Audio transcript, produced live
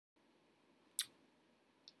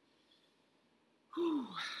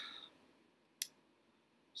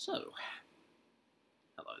So,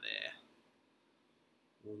 hello there,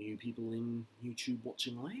 all new people in YouTube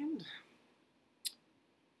watching land.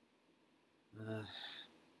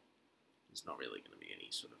 There's not really going to be any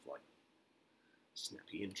sort of like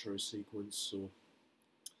snappy intro sequence or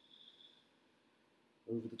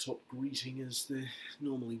over-the-top greeting as there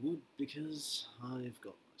normally would, because I've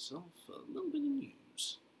got myself a little bit of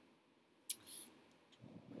news.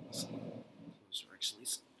 So I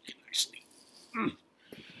can actually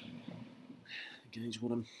gauge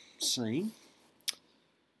what I'm saying.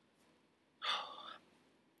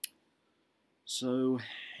 So,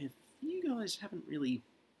 if you guys haven't really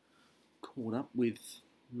caught up with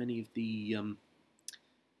many of the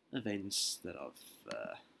events that I've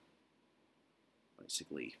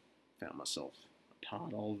basically found myself a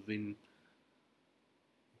part of in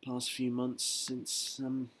the past few months since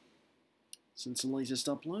the latest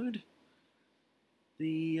upload,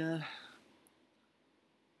 the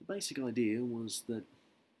basic idea was that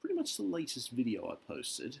pretty much the latest video I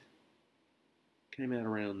posted came out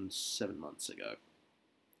around 7 months ago.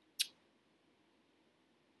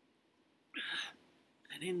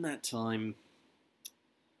 And in that time,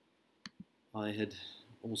 I had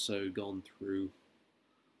also gone through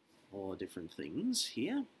all different things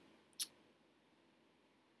here,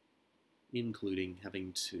 including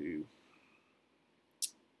having to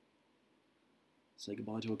say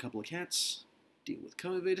goodbye to a couple of cats, deal with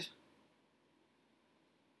COVID,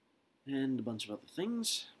 and a bunch of other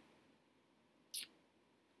things.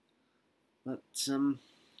 But a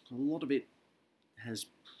lot of it has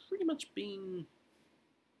pretty much been,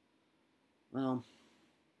 well,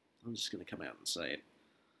 I'm just going to come out and say it.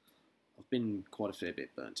 I've been quite a fair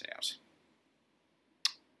bit burnt out.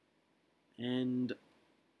 And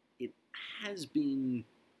it has been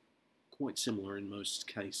quite similar in most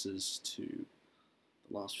cases to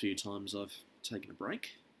the last few times I've taken a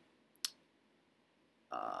break.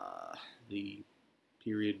 The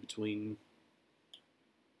period between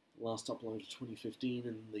the last upload of 2015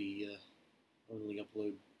 and the only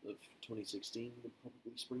upload of 2016 would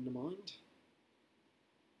probably spring to mind.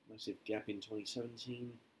 Massive gap in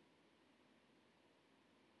 2017.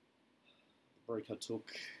 The break I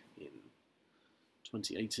took in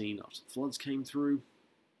 2018 after the floods came through.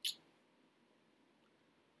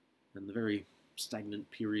 And the very stagnant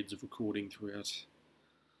periods of recording throughout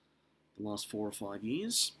the last 4 or 5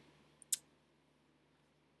 years.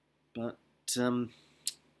 But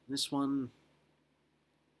this one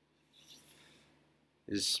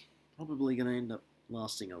is probably going to end up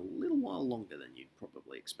lasting a little while longer than you'd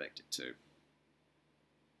probably expect it to.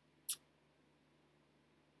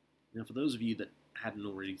 Now, for those of you that hadn't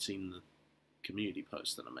already seen the community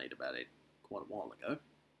post that I made about it quite a while ago,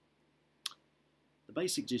 the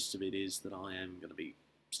basic gist of it is that I am going to be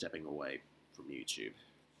stepping away from YouTube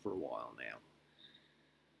for a while now.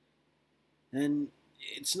 And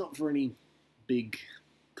it's not for any big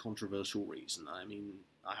controversial reason. I mean,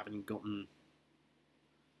 I haven't gotten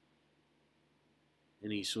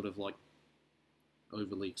any sort of like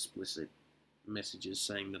overly explicit messages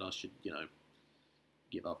saying that I should,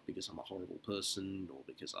 give up because I'm a horrible person or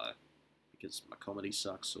because my comedy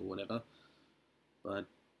sucks or whatever. But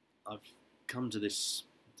I've come to this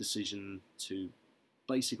decision to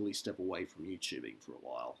basically step away from YouTubing for a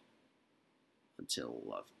while until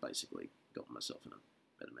I've basically gotten myself in a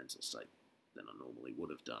better mental state than I normally would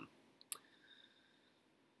have done.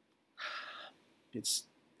 It's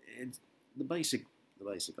the basic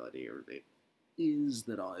idea of it is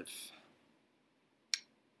that I've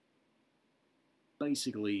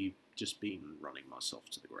basically just been running myself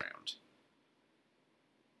to the ground.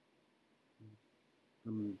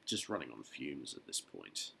 I'm just running on fumes at this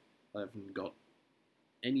point. I haven't got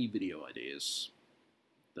any video ideas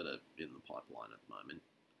that are in the pipeline at the moment.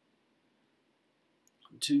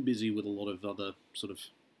 I'm too busy with a lot of other sort of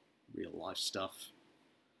real life stuff.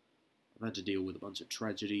 I've had to deal with a bunch of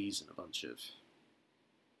tragedies and a bunch of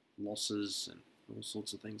losses and all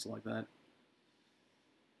sorts of things like that.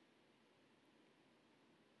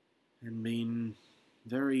 And been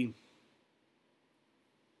very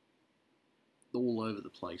all over the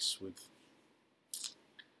place with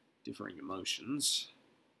differing emotions.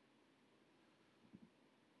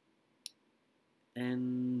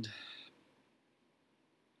 And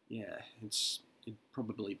yeah, it'd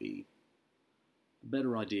probably be a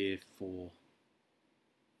better idea for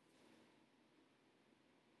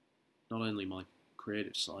not only my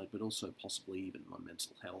creative side, but also possibly even my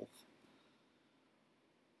mental health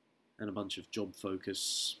and a bunch of job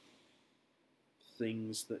focus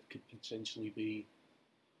things that could potentially be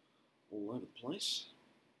all over the place.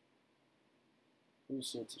 all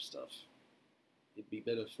sorts of stuff. It'd be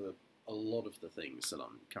better for a lot of the things that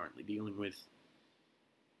I'm currently dealing with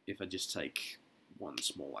if I just take one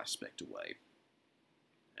small aspect away.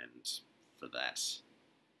 And for that,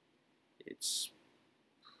 it's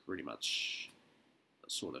pretty much a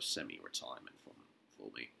sort of semi-retirement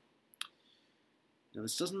for me. Now,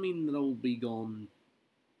 this doesn't mean that I'll be gone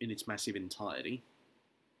in its massive entirety.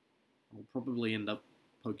 I'll probably end up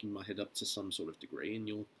poking my head up to some sort of degree, and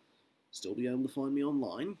you'll still be able to find me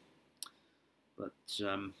online. But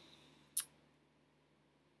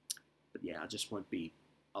yeah, I just won't be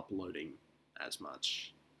uploading as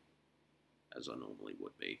much as I normally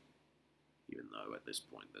would be, even though at this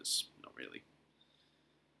point there's not really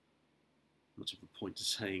much of a point to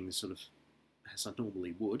saying sort of as I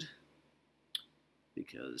normally would,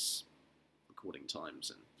 because recording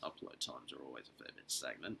times and upload times are always a fair bit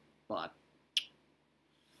stagnant. But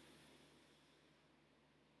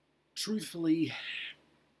truthfully,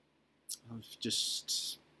 I'm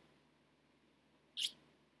just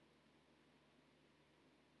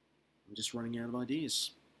running out of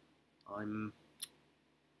ideas. I'm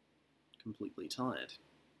completely tired.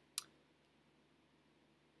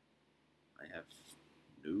 I have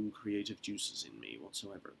no creative juices in me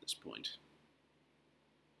whatsoever at this point.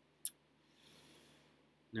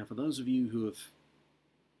 Now, for those of you who have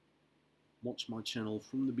watched my channel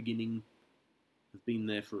from the beginning, have been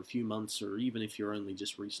there for a few months, or even if you're only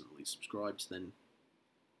just recently subscribed, then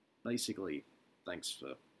basically, thanks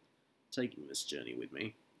for taking this journey with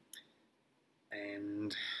me.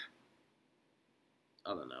 And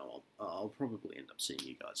I don't know, I'll probably end up seeing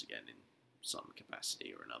you guys again in some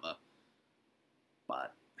capacity or another.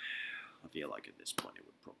 But I feel like at this point it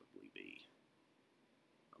would probably be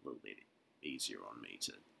a little bit easier on me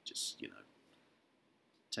to just,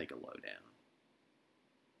 take a low down.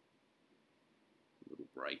 A little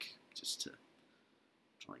break, just to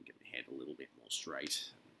try and get my head a little bit more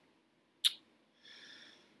straight.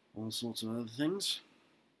 All sorts of other things.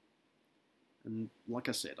 And like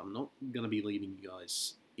I said, I'm not going to be leaving you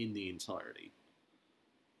guys in the entirety.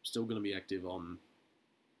 I'm still going to be active on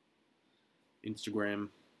Instagram,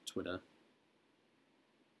 Twitter,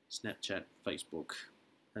 Snapchat, Facebook,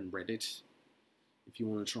 and Reddit, if you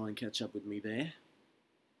want to try and catch up with me there.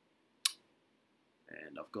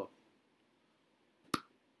 And I've got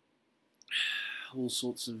all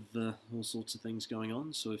sorts of things going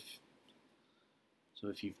on. So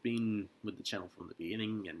if you've been with the channel from the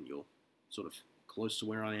beginning and you're sort of close to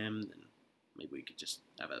where I am, then maybe we could just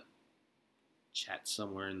have a chat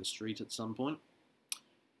somewhere in the street at some point.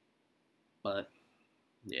 But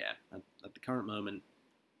yeah, at the current moment,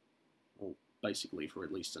 or basically for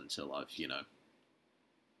at least until I've,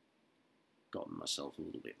 gotten myself a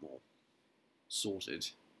little bit more sorted,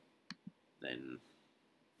 then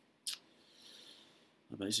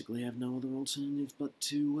I basically have no other alternative but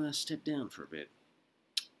to step down for a bit.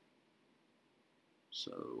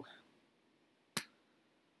 So,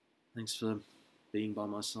 thanks for being by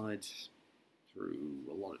my side through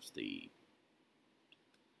a lot of the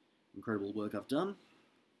incredible work I've done.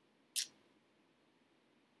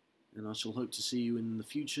 And I shall hope to see you in the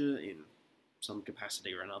future in some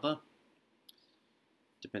capacity or another,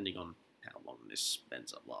 depending on how long this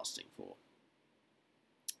ends up lasting for.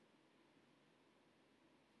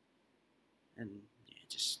 And yeah,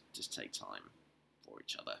 just take time for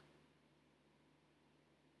each other.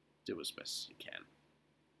 Do as best as you can.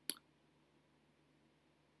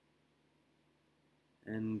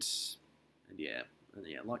 And yeah,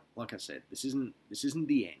 like I said, this isn't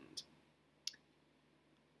the end.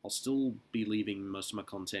 I'll still be leaving most of my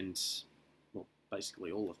content, well,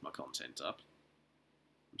 basically all of my content up.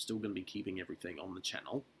 I'm still going to be keeping everything on the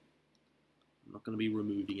channel. I'm not going to be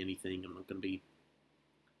removing anything. I'm not going to be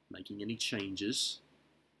making any changes.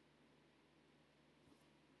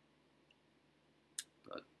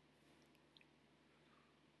 But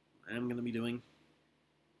what I am going to be doing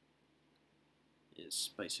is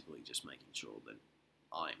basically just making sure that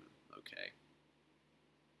I'm okay.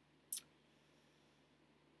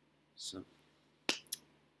 So, if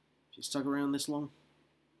you stuck around this long,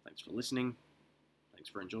 thanks for listening. Thanks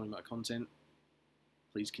for enjoying my content.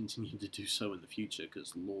 Please continue to do so in the future,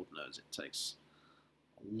 because Lord knows it takes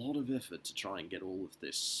a lot of effort to try and get all of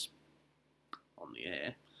this on the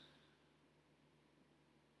air.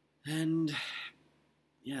 And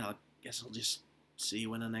yeah, I guess I'll just see you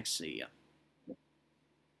when I next see ya.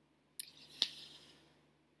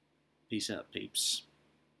 Peace out, peeps,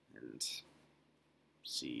 and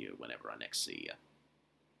see you whenever I next see ya.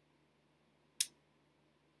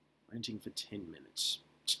 Ranting for 10 minutes.